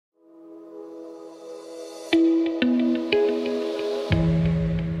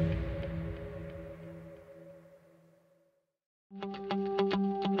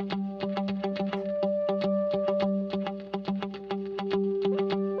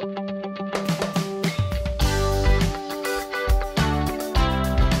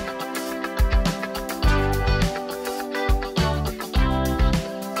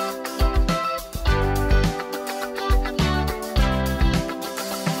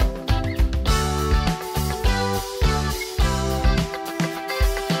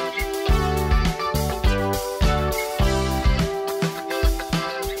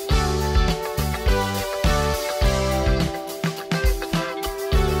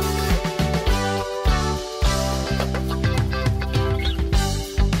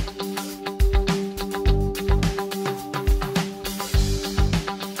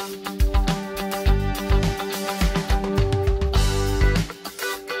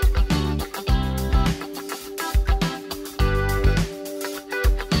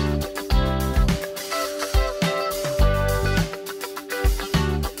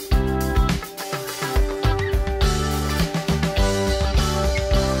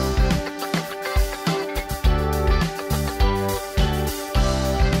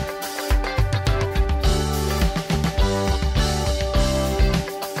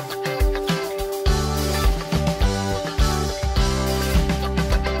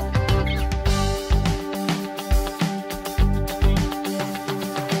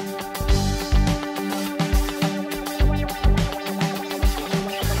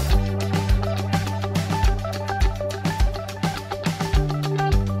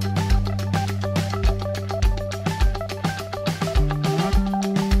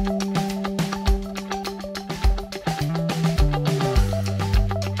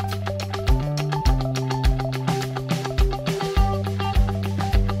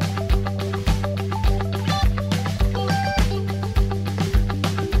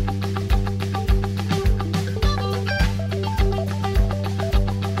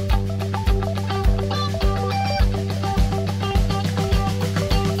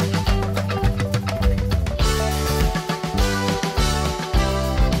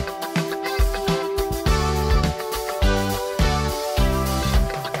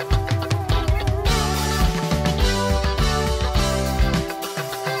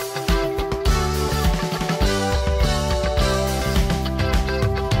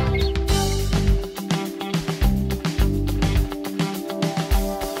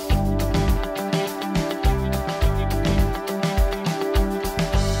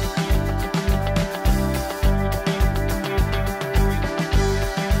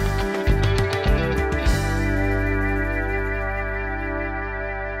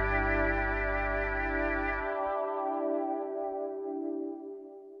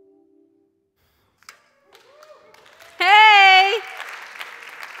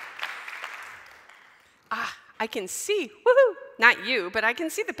I can see, woohoo, not you, but I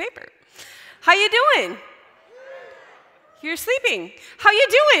can see the paper. How you doing? You're sleeping. How you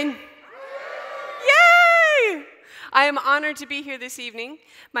doing? Yay! I am honored to be here this evening.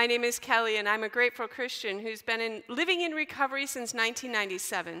 My name is Kelly, and I'm a grateful Christian who's been living in recovery since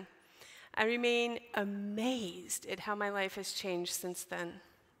 1997. I remain amazed at how my life has changed since then.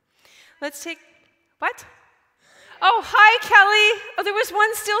 Let's take, what? Oh, hi, Kelly. Oh, there was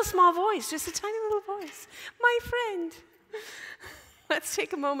one still small voice, just a tiny little voice. My friend. Let's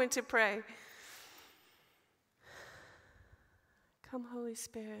take a moment to pray. Come, Holy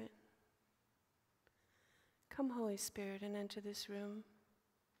Spirit. Come, Holy Spirit, and enter this room.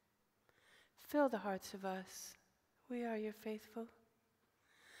 Fill the hearts of us. We are your faithful.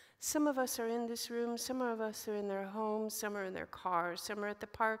 Some of us are in this room, some of us are in their homes, some are in their cars, some are at the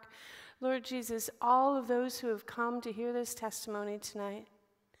park. Lord Jesus, all of those who have come to hear this testimony tonight,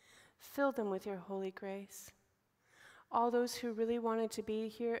 fill them with your holy grace. All those who really wanted to be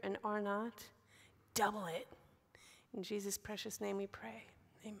here and are not, double it. In Jesus' precious name we pray.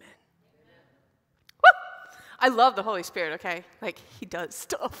 Amen. Woo! I love the Holy Spirit, okay? Like, he does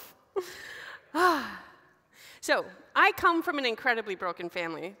stuff. So, I come from an incredibly broken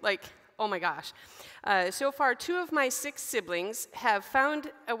family. Like, oh my gosh. So far, 2 of my 6 siblings have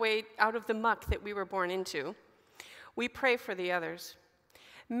found a way out of the muck that we were born into. We pray for the others.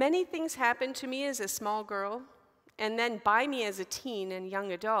 Many things happened to me as a small girl, and then by me as a teen and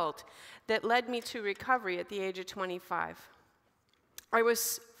young adult, that led me to recovery at the age of 25. I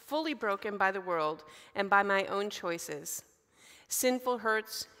was fully broken by the world and by my own choices. Sinful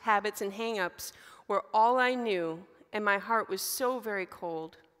hurts, habits, and hang-ups were all I knew, and my heart was so very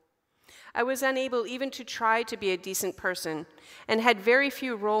cold. I was unable even to try to be a decent person and had very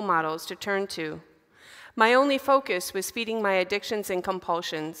few role models to turn to. My only focus was feeding my addictions and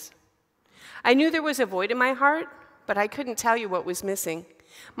compulsions. I knew there was a void in my heart, but I couldn't tell you what was missing.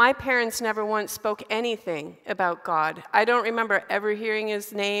 My parents never once spoke anything about God. I don't remember ever hearing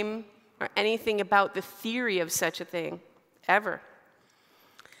his name or anything about the theory of such a thing, ever.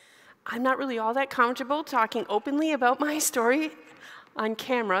 I'm not really all that comfortable talking openly about my story on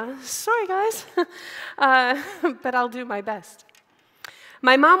camera. Sorry, guys. But I'll do my best.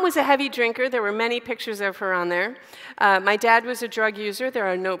 My mom was a heavy drinker. There were many pictures of her on there. My dad was a drug user. There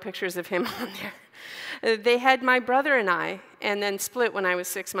are no pictures of him on there. They had my brother and I, and then split when I was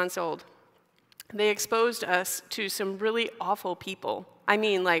 6 months old. They exposed us to some really awful people. I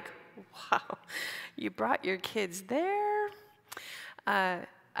mean, like, wow, you brought your kids there?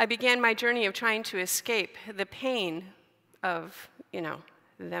 I began my journey of trying to escape the pain of,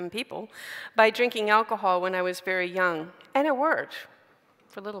 them people by drinking alcohol when I was very young, and it worked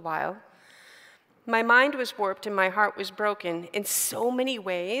for a little while. My mind was warped and my heart was broken in so many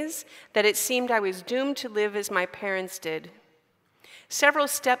ways that it seemed I was doomed to live as my parents did. Several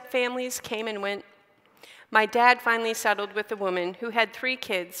step families came and went. My dad finally settled with a woman who had 3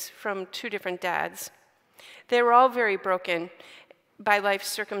 kids from 2 different dads. They were all very broken by life's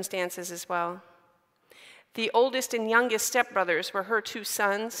circumstances as well. The oldest and youngest stepbrothers were her 2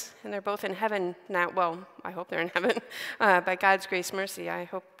 sons, and they're both in heaven now. Well, I hope they're in heaven. By God's grace mercy, I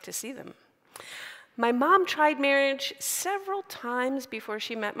hope to see them. My mom tried marriage several times before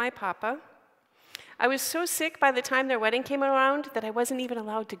she met my papa. I was so sick by the time their wedding came around that I wasn't even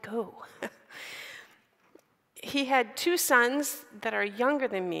allowed to go. He had 2 sons that are younger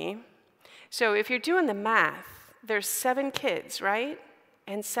than me. So if you're doing the math, there's 7 kids, right?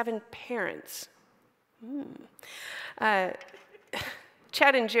 And 7 parents.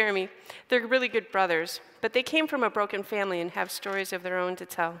 Chad and Jeremy, they're really good brothers, but they came from a broken family and have stories of their own to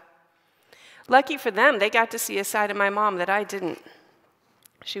tell. Lucky for them, they got to see a side of my mom that I didn't.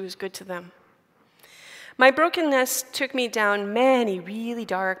 She was good to them. My brokenness took me down many really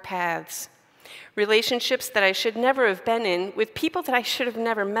dark paths, relationships that I should never have been in with people that I should have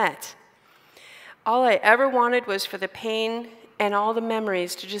never met. All I ever wanted was for the pain and all the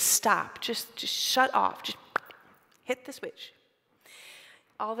memories to just stop, just shut off, just hit the switch.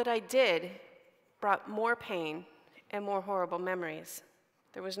 All that I did brought more pain and more horrible memories.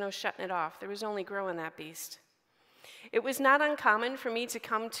 There was no shutting it off. There was only growing that beast. It was not uncommon for me to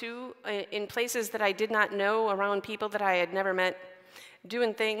come to in places that I did not know, around people that I had never met,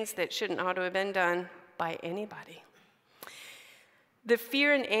 doing things that shouldn't ought to have been done by anybody. The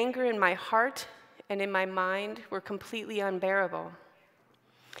fear and anger in my heart and in my mind were completely unbearable.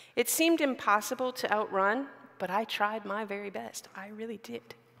 It seemed impossible to outrun, but I tried my very best. I really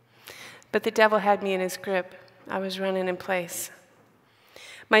did. But the devil had me in his grip. I was running in place.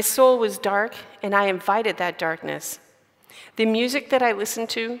 My soul was dark, and I invited that darkness. The music that I listened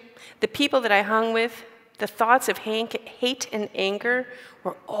to, the people that I hung with, The thoughts of hate and anger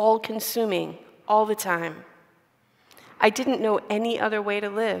were all-consuming all the time. I didn't know any other way to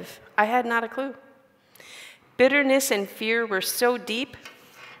live. I had not a clue. Bitterness and fear were so deep,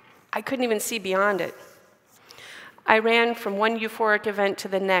 I couldn't even see beyond it. I ran from one euphoric event to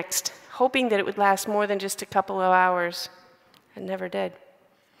the next, hoping that it would last more than just a couple of hours. It never did.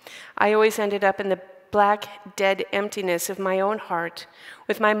 I always ended up in the black, dead emptiness of my own heart,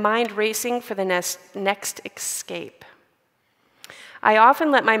 with my mind racing for the next escape. I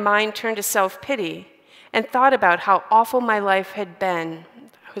often let my mind turn to self-pity and thought about how awful my life had been.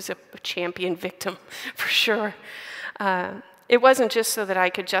 I was a champion victim, for sure. It wasn't just so that I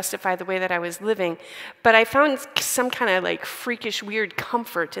could justify the way that I was living, but I found some kind of like freakish, weird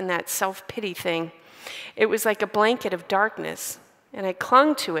comfort in that self-pity thing. It was like a blanket of darkness, and I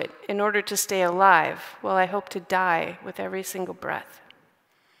clung to it in order to stay alive, while I hoped to die with every single breath.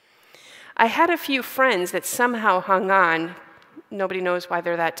 I had a few friends that somehow hung on. Nobody knows why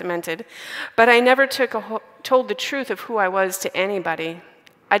they're that demented, but I never told the truth of who I was to anybody.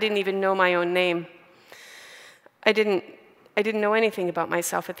 I didn't even know my own name. I didn't know anything about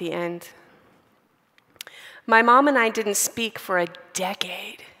myself at the end. My mom and I didn't speak for a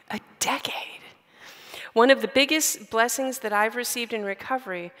decade. A decade. One of the biggest blessings that I've received in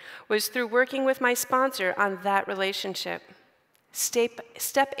recovery was through working with my sponsor on that relationship.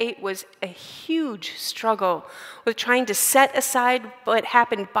 Step 8 was a huge struggle with trying to set aside what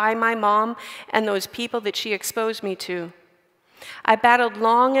happened by my mom and those people that she exposed me to. I battled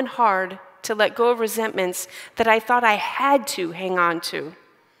long and hard to let go of resentments that I thought I had to hang on to.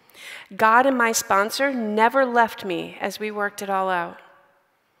 God and my sponsor never left me as we worked it all out.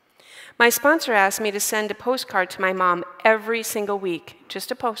 My sponsor asked me to send a postcard to my mom every single week, just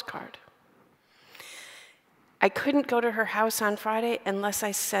a postcard. I couldn't go to her house on Friday unless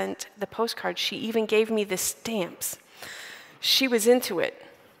I sent the postcard. She even gave me the stamps. She was into it.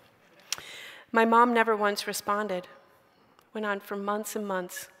 My mom never once responded. Went on for months and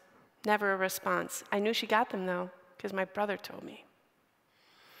months. Never a response. I knew she got them, though, because my brother told me.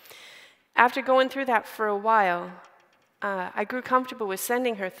 After going through that for a while, I grew comfortable with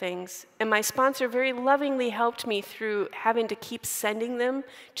sending her things, and my sponsor very lovingly helped me through having to keep sending them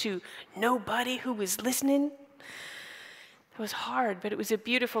to nobody who was listening. It was hard, but it was a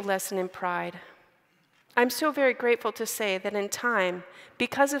beautiful lesson in pride. I'm so very grateful to say that in time,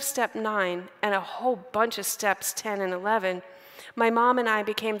 because of step 9 and a whole bunch of steps 10 and 11, my mom and I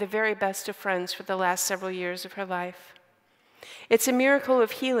became the very best of friends for the last several years of her life. It's a miracle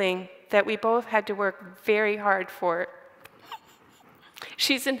of healing that we both had to work very hard for.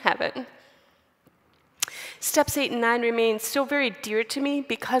 She's in heaven. Steps 8 and 9 remain so very dear to me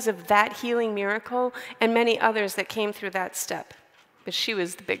because of that healing miracle and many others that came through that step. But she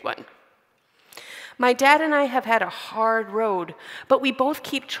was the big one. My dad and I have had a hard road, but we both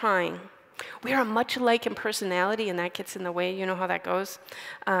keep trying. We are much alike in personality, and that gets in the way. You know how that goes.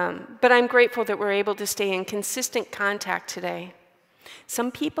 But I'm grateful that we're able to stay in consistent contact today.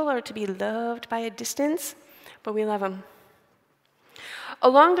 Some people are to be loved by a distance, but we love them.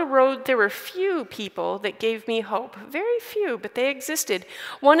 Along the road, there were few people that gave me hope. Very few, but they existed.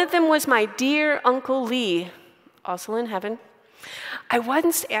 One of them was my dear Uncle Lee, also in heaven. I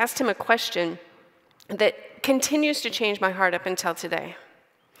once asked him a question that continues to change my heart up until today.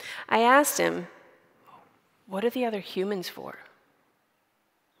 I asked him, "What are the other humans for?"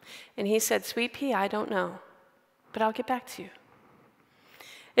 And he said, "Sweet pea, I don't know, but I'll get back to you."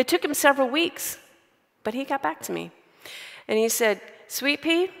 It took him several weeks, but he got back to me. And he said, "Sweet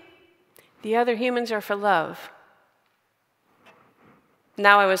pea, the other humans are for love."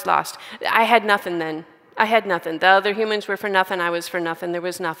 Now I was lost. I had nothing then. I had nothing. The other humans were for nothing. I was for nothing. There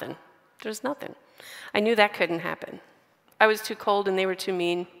was nothing. There was nothing. I knew that couldn't happen. I was too cold and they were too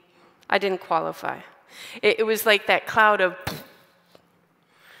mean. I didn't qualify. It was like that cloud of...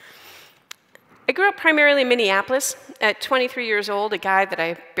 I grew up primarily in Minneapolis. At 23 years old, a guy that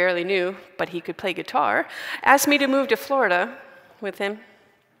I barely knew, but he could play guitar, asked me to move to Florida with him.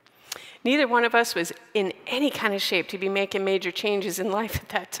 Neither one of us was in any kind of shape to be making major changes in life at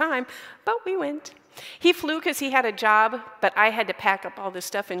that time, but we went. He flew because he had a job, but I had to pack up all this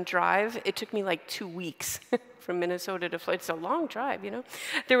stuff and drive. It took me like 2 weeks from Minnesota to Florida. It's a long drive, you know.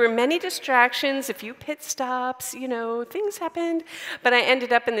 There were many distractions, a few pit stops, you know, things happened. But I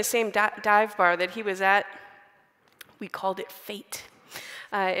ended up in the same dive bar that he was at. We called it fate.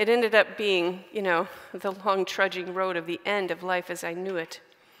 It ended up being, you know, the long trudging road of the end of life as I knew it.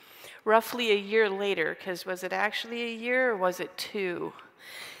 Roughly a year later, because was it actually a year or was it 2?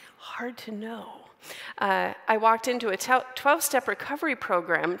 hard to know. I walked into a 12-step recovery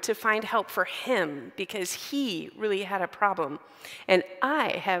program to find help for him because he really had a problem. And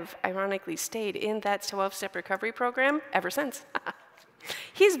I have ironically stayed in that 12-step recovery program ever since.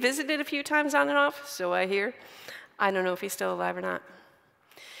 He's visited a few times on and off, so I hear. I don't know if he's still alive or not.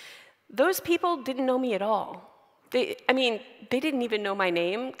 Those people didn't know me at all. They didn't even know my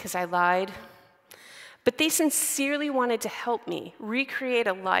name because I lied. But they sincerely wanted to help me recreate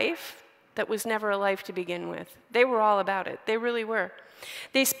a life that was never a life to begin with. They were all about it. They really were.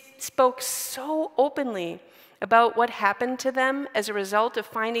 They spoke so openly about what happened to them as a result of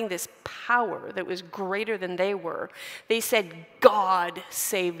finding this power that was greater than they were. They said God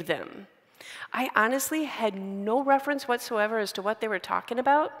saved them. I honestly had no reference whatsoever as to what they were talking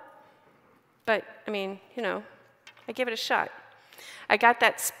about. But, I gave it a shot. I got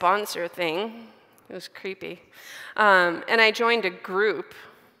that sponsor thing. It was creepy. And I joined a group.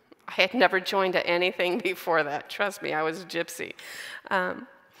 I had never joined anything before that. Trust me, I was a gypsy.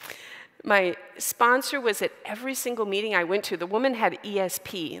 My sponsor was at every single meeting I went to. The woman had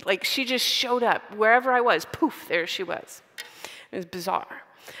ESP. Like, she just showed up. Wherever I was, poof, there she was. It was bizarre.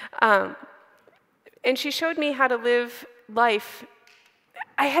 And she showed me how to live life.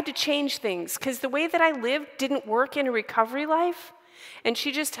 I had to change things because the way that I lived didn't work in a recovery life. And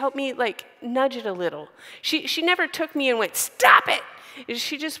she just helped me, nudge it a little. She never took me and went, stop it.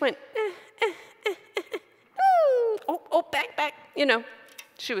 She just went, back.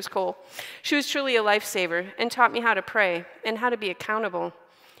 She was cool. She was truly a lifesaver and taught me how to pray and how to be accountable.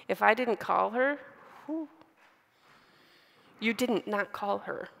 If I didn't call her, you didn't not call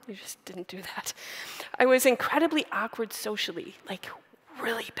her. You just didn't do that. I was incredibly awkward socially,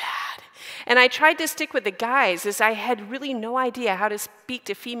 really bad. And I tried to stick with the guys as I had really no idea how to speak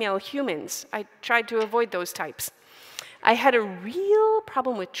to female humans. I tried to avoid those types. I had a real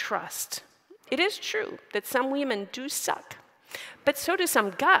problem with trust. It is true that some women do suck, but so do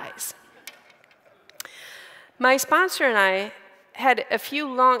some guys. My sponsor and I had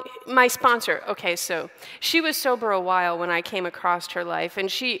so she was sober a while when I came across her life, and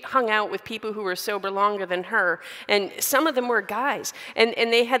she hung out with people who were sober longer than her, and some of them were guys, and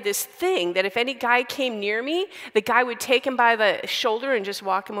they had this thing that if any guy came near me, the guy would take him by the shoulder and just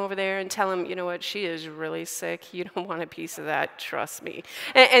walk him over there and tell him, you know what, she is really sick, you don't want a piece of that, trust me.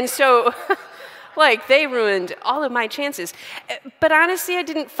 And so, they ruined all of my chances. But honestly, I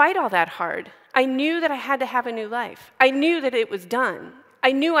didn't fight all that hard. I knew that I had to have a new life. I knew that it was done.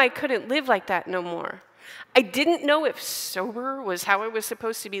 I knew I couldn't live like that no more. I didn't know if sober was how I was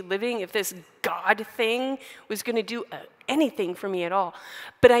supposed to be living, if this God thing was going to do anything for me at all.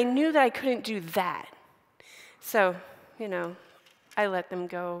 But I knew that I couldn't do that. So, I let them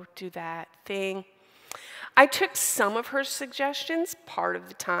go do that thing. I took some of her suggestions part of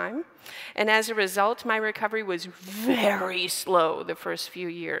the time, and as a result, my recovery was very slow the first few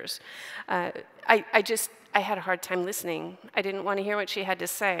years. I had a hard time listening. I didn't want to hear what she had to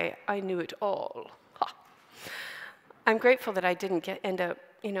say. I knew it all. Ha. I'm grateful that I didn't end up,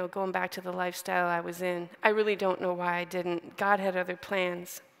 going back to the lifestyle I was in. I really don't know why I didn't. God had other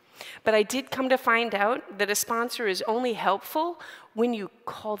plans. But I did come to find out that a sponsor is only helpful when you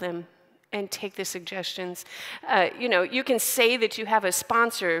call them and take the suggestions. You can say that you have a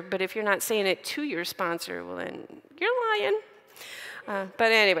sponsor, but if you're not saying it to your sponsor, well, then you're lying.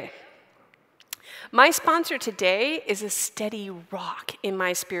 But anyway, my sponsor today is a steady rock in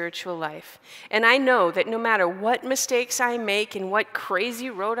my spiritual life. And I know that no matter what mistakes I make and what crazy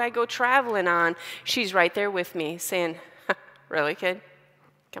road I go traveling on, she's right there with me saying, really, kid?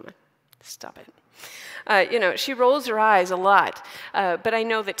 Come on, stop it. She rolls her eyes a lot, but I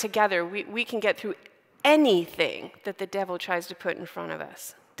know that together we can get through anything that the devil tries to put in front of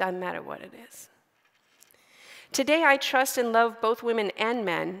us. Doesn't matter what it is. Today I trust and love both women and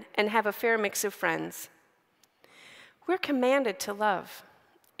men and have a fair mix of friends. We're commanded to love.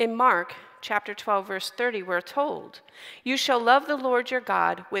 In Mark chapter 12, verse 30, we're told, "You shall love the Lord your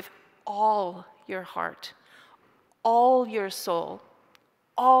God with all your heart, all your soul,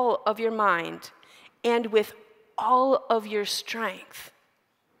 all of your mind, and with all of your strength."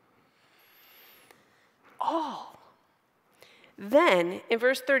 All. Then, in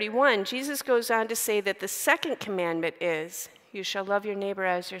verse 31, Jesus goes on to say that the second commandment is, you shall love your neighbor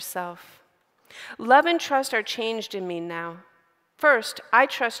as yourself. Love and trust are changed in me now. First, I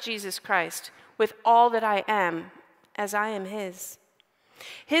trust Jesus Christ with all that I am, as I am his.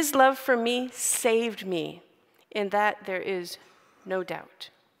 His love for me saved me, in that there is no doubt.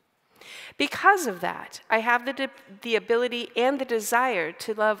 Because of that, I have the ability and the desire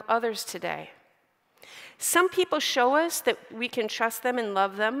to love others today. Some people show us that we can trust them and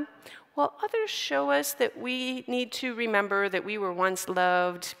love them, while others show us that we need to remember that we were once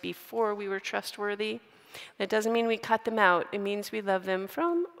loved before we were trustworthy. That doesn't mean we cut them out. It means we love them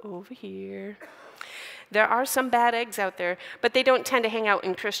from over here. There are some bad eggs out there, but they don't tend to hang out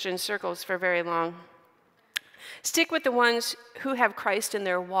in Christian circles for very long. Stick with the ones who have Christ in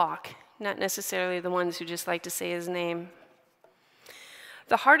their walk, not necessarily the ones who just like to say his name.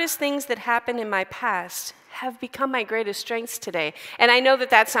 The hardest things that happened in my past have become my greatest strengths today. And I know that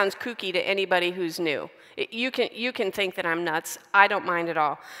that sounds kooky to anybody who's new. You can think that I'm nuts. I don't mind at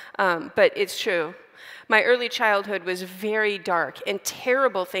all. But it's true. My early childhood was very dark, and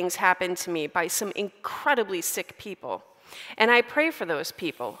terrible things happened to me by some incredibly sick people. And I pray for those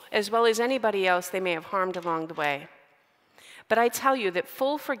people, as well as anybody else they may have harmed along the way. But I tell you that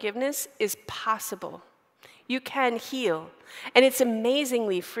full forgiveness is possible. You can heal, and it's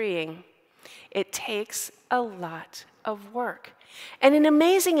amazingly freeing. It takes a lot of work and an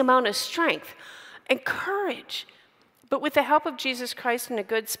amazing amount of strength and courage. But with the help of Jesus Christ and a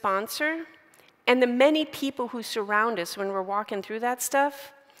good sponsor, and the many people who surround us when we're walking through that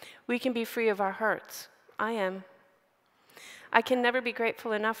stuff, we can be free of our hurts. I am. I can never be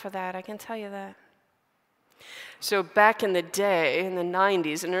grateful enough for that, I can tell you that. So back in the day, in the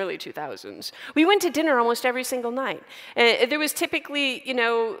 90s and early 2000s, we went to dinner almost every single night. There was typically,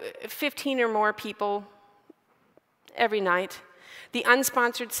 15 or more people every night. The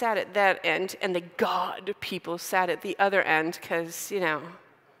unsponsored sat at that end, and the God people sat at the other end, because, you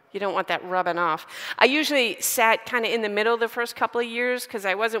don't want that rubbing off. I usually sat kind of in the middle the first couple of years, because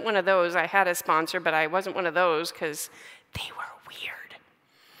I wasn't one of those. I had a sponsor, but I wasn't one of those, because they were weird.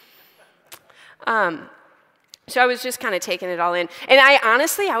 So I was just kind of taking it all in. And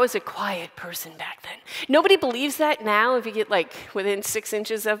I was a quiet person back then. Nobody believes that now if you get within 6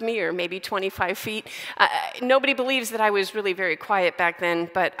 inches of me or maybe 25 feet. Nobody believes that I was really very quiet back then,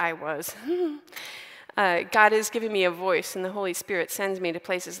 but I was. God has given me a voice, and the Holy Spirit sends me to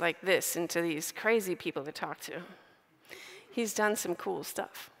places like this and to these crazy people to talk to. He's done some cool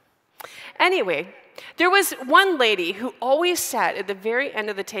stuff. Anyway, there was one lady who always sat at the very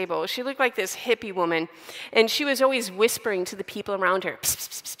end of the table. She looked like this hippie woman, and she was always whispering to the people around her. Psst,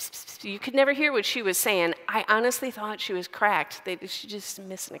 psst, psst, psst, psst. You could never hear what she was saying. I honestly thought she was cracked. She just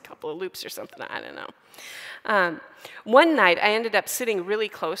missing a couple of loops or something. I don't know. One night, I ended up sitting really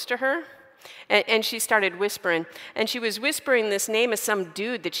close to her, and she started whispering. And she was whispering this name of some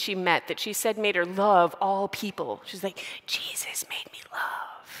dude that she met that she said made her love all people. She's like, Jesus made me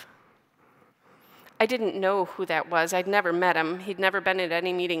love. I didn't know who that was. I'd never met him. He'd never been at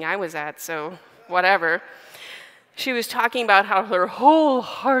any meeting I was at, so whatever. She was talking about how her whole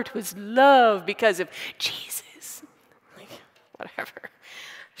heart was love because of Jesus. Whatever.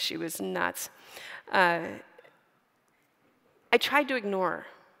 She was nuts. I tried to ignore her.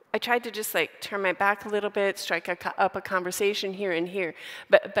 I tried to just turn my back a little bit, strike up a conversation here and here,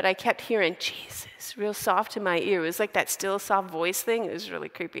 but I kept hearing Jesus real soft in my ear. It was like that still soft voice thing. It was really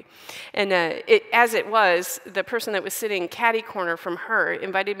creepy. And as it was, the person that was sitting catty corner from her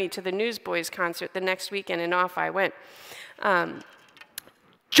invited me to the Newsboys concert the next weekend, and off I went.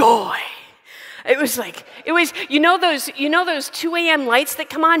 Joy. It was those 2 a.m. lights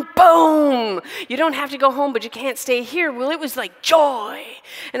that come on, boom! You don't have to go home, but you can't stay here. Well, it was like joy.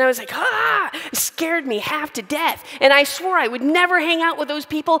 And I was like, it scared me half to death. And I swore I would never hang out with those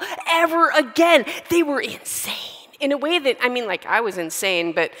people ever again. They were insane. In a way that, I was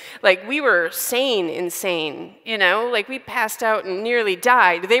insane, but we were sane insane, we passed out and nearly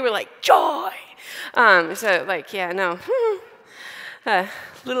died. They were like, joy!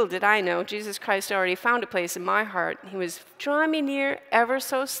 Little did I know, Jesus Christ already found a place in my heart. He was drawing me near ever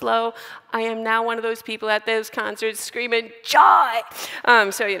so slow. I am now one of those people at those concerts screaming, joy!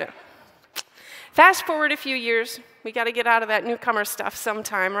 Fast forward a few years. We got to get out of that newcomer stuff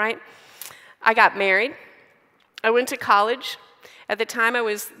sometime, right? I got married. I went to college. At the time, I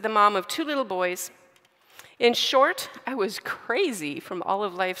was the mom of 2 little boys. In short, I was crazy from all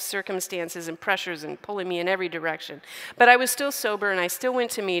of life's circumstances and pressures and pulling me in every direction. But I was still sober, and I still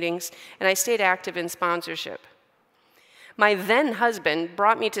went to meetings, and I stayed active in sponsorship. My then husband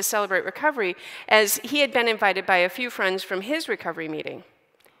brought me to celebrate recovery, as he had been invited by a few friends from his recovery meeting.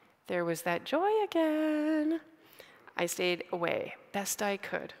 There was that joy again. I stayed away, best I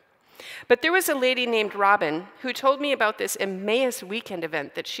could. But there was a lady named Robin who told me about this Emmaus weekend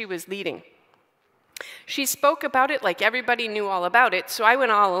event that she was leading. She spoke about it like everybody knew all about it, so I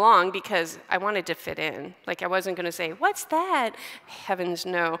went all along because I wanted to fit in. I wasn't going to say, what's that? Heavens,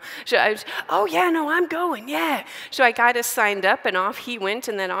 no. So I was, oh, yeah, no, I'm going, yeah. So I got us signed up, and off he went,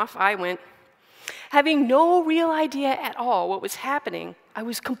 and then off I went. Having no real idea at all what was happening, I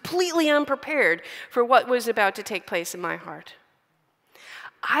was completely unprepared for what was about to take place in my heart.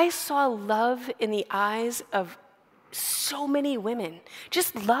 I saw love in the eyes of so many women,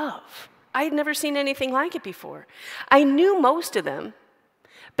 just love. I had never seen anything like it before. I knew most of them,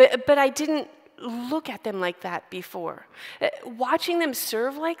 but I didn't look at them like that before. Watching them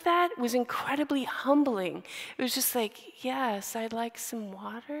serve like that was incredibly humbling. It was just like, yes, I'd like some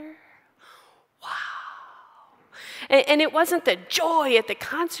water. Wow. And it wasn't the joy at the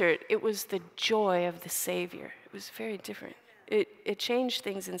concert, it was the joy of the Savior. It was very different. It changed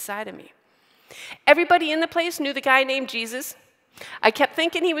things inside of me. Everybody in the place knew the guy named Jesus. I kept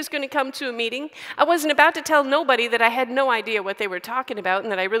thinking he was going to come to a meeting. I wasn't about to tell nobody that I had no idea what they were talking about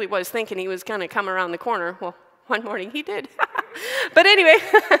and that I really was thinking he was going to come around the corner. Well, one morning he did. But anyway,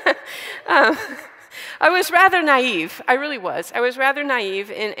 I was rather naive. I really was. I was rather naive,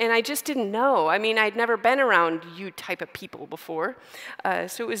 and I just didn't know. I mean, I'd never been around you type of people before,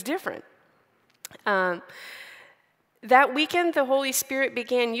 so it was different. That weekend, the Holy Spirit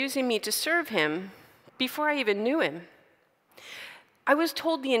began using me to serve him before I even knew him. I was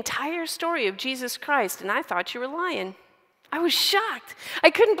told the entire story of Jesus Christ, and I thought you were lying. I was shocked. I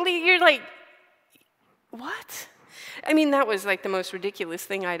couldn't believe you're like, what? I mean, that was like the most ridiculous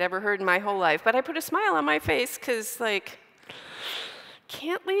thing I'd ever heard in my whole life, but I put a smile on my face because, like,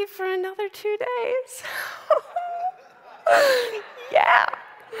 can't leave for another 2 days. Yeah.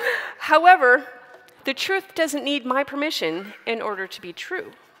 However, the truth doesn't need my permission in order to be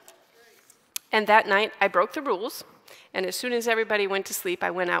true. And that night, I broke the rules. And as soon as everybody went to sleep, I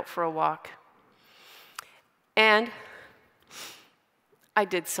went out for a walk. And I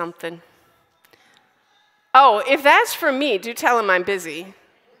did something. Oh, if that's for me, do tell them I'm busy.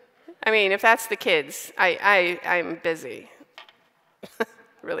 I mean, if that's the kids, I'm busy.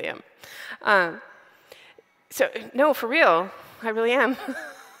 Really am. So, no, for real, I really am.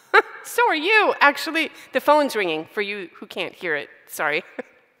 So are you, actually. The phone's ringing for you who can't hear it. Sorry.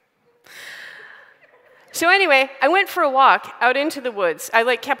 So anyway, I went for a walk out into the woods.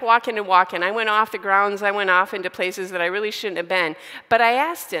 I kept walking and walking. I went off the grounds. I went off into places that I really shouldn't have been. But I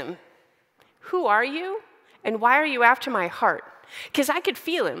asked him, who are you? And why are you after my heart? Because I could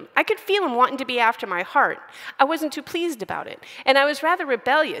feel him. I could feel him wanting to be after my heart. I wasn't too pleased about it. And I was rather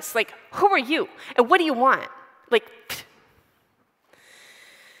rebellious. Like, who are you? And what do you want? Like,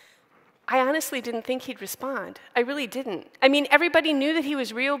 I honestly didn't think he'd respond. I really didn't. I mean, everybody knew that he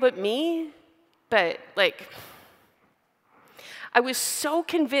was real but me. But, like, I was so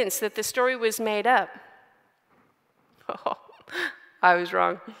convinced that the story was made up. Oh, I was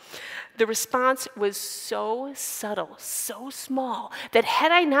wrong. The response was so subtle, so small, that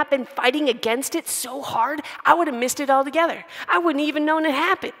had I not been fighting against it so hard, I would have missed it altogether. I wouldn't even known it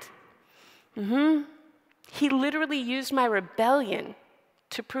happened. He literally used my rebellion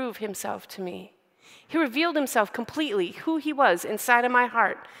to prove himself to me. He revealed himself completely, who he was inside of my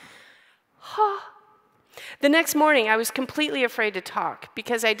heart. The next morning, I was completely afraid to talk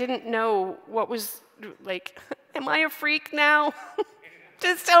because I didn't know what was, like, am I a freak now?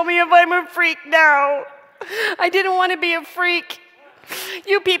 Just tell me if I'm a freak now. I didn't want to be a freak.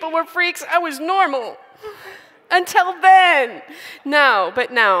 You people were freaks. I was normal. Until then. No,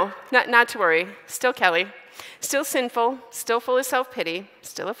 but no, not to worry. Still Kelly. Still sinful. Still full of self-pity.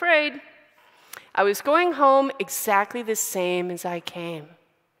 Still afraid. I was going home exactly the same as I came.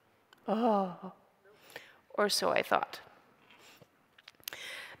 Oh. Or so I thought.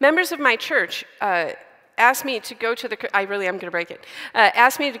 Members of my church asked me to go to the, I really am going to break it,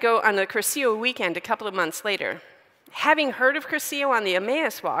 asked me to go on the Cursillo weekend a couple of months later. Having heard of Cursillo on the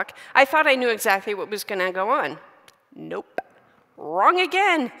Emmaus walk, I thought I knew exactly what was going to go on. Nope. Wrong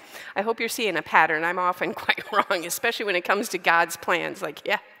again. I hope you're seeing a pattern. I'm often quite wrong, especially when it comes to God's plans. Like,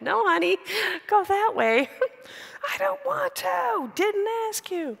 yeah, no, honey, go that way. I don't want to. Didn't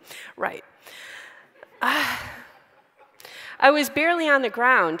ask you. Right. I was barely on the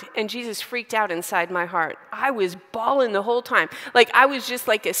ground, and Jesus freaked out inside my heart. I was bawling the whole time. Like, I was just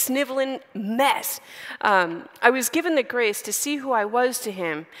like a sniveling mess. I was given the grace to see who I was to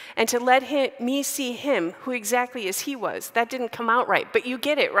him and to let me see him who exactly as he was. That didn't come out right, but you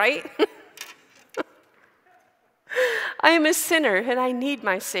get it, right? I am a sinner, and I need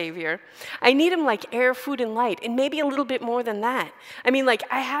my Savior. I need him like air, food, and light, and maybe a little bit more than that. I mean, like,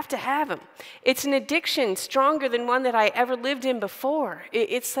 I have to have him. It's an addiction stronger than one that I ever lived in before.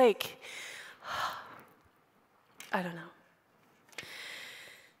 It's like, I don't know.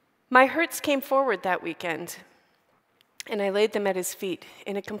 My hurts came forward that weekend, and I laid them at his feet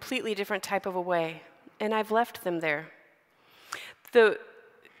in a completely different type of a way, and I've left them there.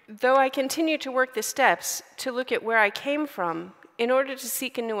 though I continue to work the steps to look at where I came from in order to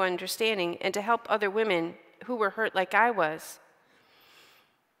seek a new understanding and to help other women who were hurt like I was.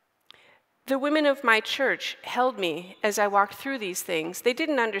 The women of my church held me as I walked through these things. They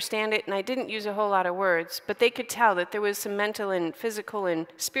didn't understand it, and I didn't use a whole lot of words, but they could tell that there was some mental and physical and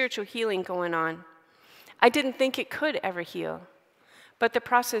spiritual healing going on. I didn't think it could ever heal, but the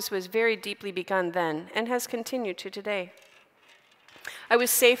process was very deeply begun then and has continued to today. I was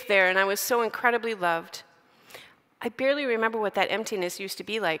safe there, and I was so incredibly loved. I barely remember what that emptiness used to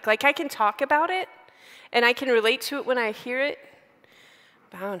be like. Like, I can talk about it, and I can relate to it when I hear it,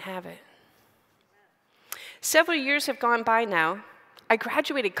 but I don't have it. Several years have gone by now. I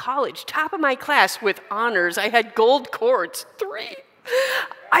graduated college, top of my class with honors. I had gold cords, 3.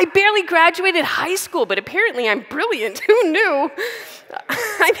 I barely graduated high school, but apparently I'm brilliant. Who knew?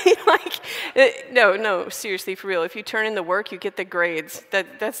 I mean, like, no, seriously, for real. If you turn in the work, you get the grades.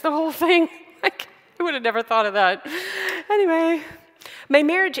 That's the whole thing. Like, I would have never thought of that. Anyway, my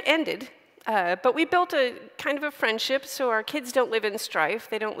marriage ended. But we built a kind of a friendship, so our kids don't live in strife.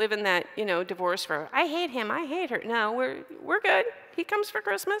 They don't live in that, divorce for, I hate him, I hate her. No, we're good. He comes for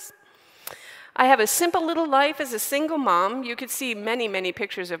Christmas. I have a simple little life as a single mom. You could see many, many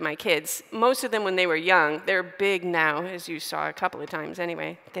pictures of my kids, most of them when they were young. They're big now, as you saw a couple of times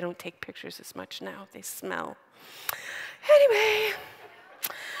anyway. They don't take pictures as much now. They smell. Anyway,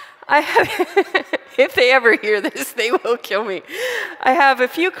 if they ever hear this, they will kill me. I have a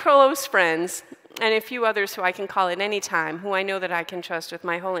few close friends and a few others who I can call at any time, who I know that I can trust with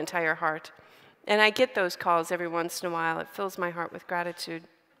my whole entire heart. And I get those calls every once in a while. It fills my heart with gratitude.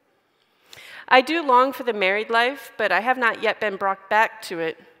 I do long for the married life, but I have not yet been brought back to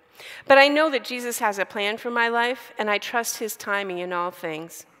it. But I know that Jesus has a plan for my life, and I trust his timing in all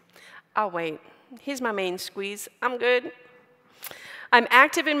things. I'll wait. He's my main squeeze. I'm good. I'm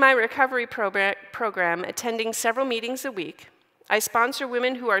active in my recovery program, attending several meetings a week. I sponsor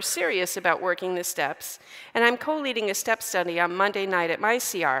women who are serious about working the steps, and I'm co-leading a step study on Monday night at my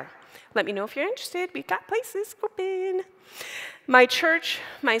CR. Let me know if you're interested. We've got places open. My church,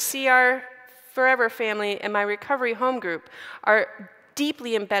 my CR Forever family, and my recovery home group are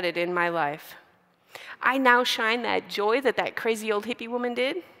deeply embedded in my life. I now shine that joy that crazy old hippie woman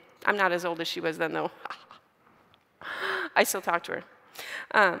did. I'm not as old as she was then, though. I still talk to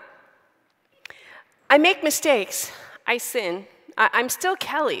her. I make mistakes. I sin. I'm still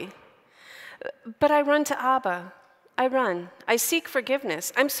Kelly. But I run to Abba. I run. I seek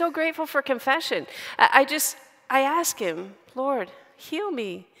forgiveness. I'm so grateful for confession. I ask him, Lord, heal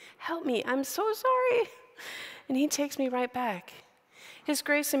me. Help me. I'm so sorry. And he takes me right back. His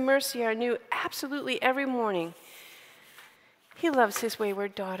grace and mercy are new absolutely every morning. He loves his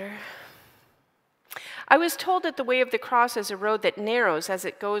wayward daughter. I was told that the way of the cross is a road that narrows as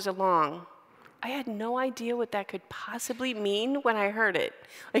it goes along. I had no idea what that could possibly mean when I heard it.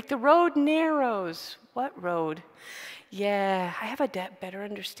 Like, the road narrows. What road? Yeah, I have a better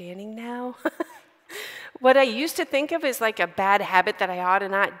understanding now. What I used to think of as like a bad habit that I ought to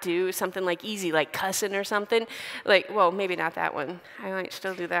not do, something like easy, like cussing or something. Like, well, maybe not that one. I might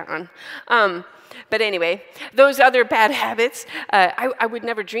still do that one. But anyway, those other bad habits, I would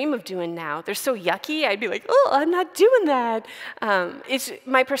never dream of doing now. They're so yucky, I'd be like, oh, I'm not doing that.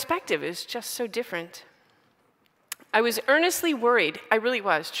 My perspective is just so different. I was earnestly worried, I really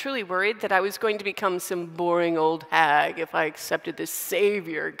was, truly worried that I was going to become some boring old hag if I accepted this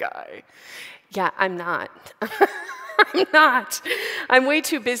savior guy. Yeah, I'm not. I'm not. I'm way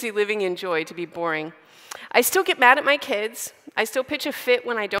too busy living in joy to be boring. I still get mad at my kids. I still pitch a fit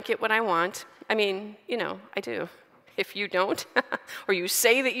when I don't get what I want. I mean, I do. If you don't, or you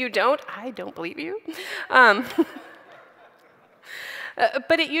say that you don't, I don't believe you. But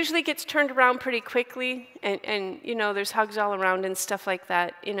it usually gets turned around pretty quickly, and there's hugs all around and stuff like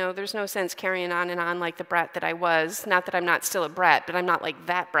that. There's no sense carrying on and on like the brat that I was. Not that I'm not still a brat, but I'm not like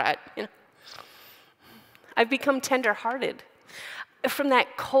that brat. I've become tender-hearted. From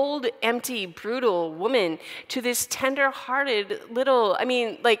that cold, empty, brutal woman to this tender-hearted little,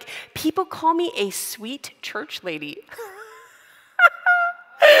 people call me a sweet church lady.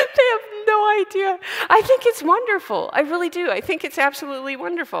 They have no idea. I think it's wonderful. I really do. I think it's absolutely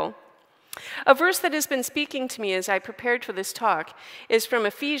wonderful. A verse that has been speaking to me as I prepared for this talk is from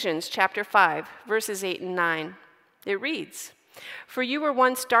Ephesians chapter 5, verses 8 and 9. It reads, "For you were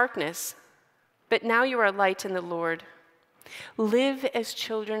once darkness, but now you are light in the Lord. Live as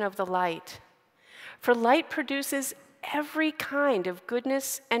children of the light. For light produces every kind of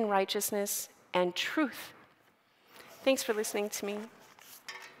goodness and righteousness and truth." Thanks for listening to me.